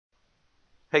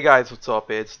Hey guys, what's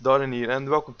up? It's Darren here and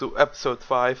welcome to episode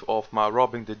 5 of my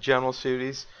Robbing the General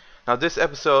series. Now this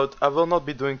episode I will not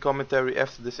be doing commentary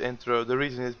after this intro. The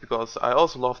reason is because I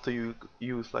also love to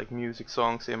use like music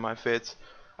songs in my vids.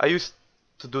 I used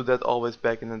to do that always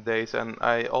back in the days, and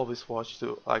I always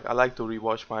I like to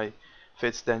rewatch my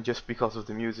vids then just because of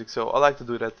the music. So I like to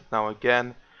do that now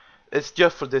again. It's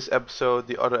just for this episode.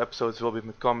 The other episodes will be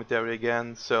with commentary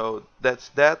again. So that's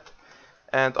that.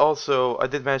 And also, I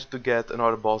did manage to get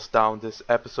another boss down this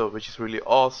episode, which is really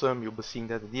awesome. You'll be seeing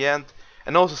that at the end.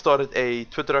 And also started a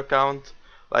Twitter account.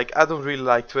 Like, I don't really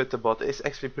like Twitter, but it's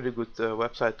actually a pretty good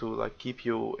website to like keep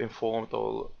you informed.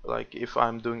 Or like, if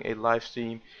I'm doing a live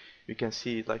stream, you can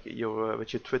see it like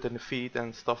with your Twitter in the feed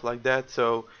and stuff like that.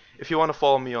 So if you want to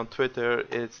follow me on Twitter,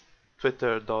 it's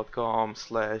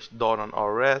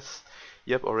twitter.com/DornRS.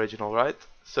 Yep, original, right?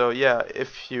 So yeah,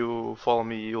 if you follow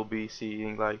me, you'll be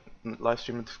seeing like live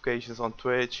stream notifications on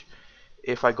Twitch.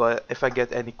 If I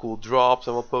get any cool drops,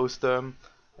 I will post them,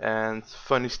 and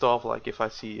funny stuff like if I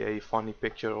see a funny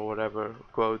picture or whatever,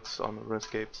 quotes on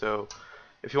RuneScape. So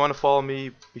if you want to follow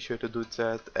me, be sure to do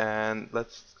that, and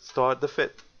let's start the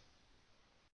fit.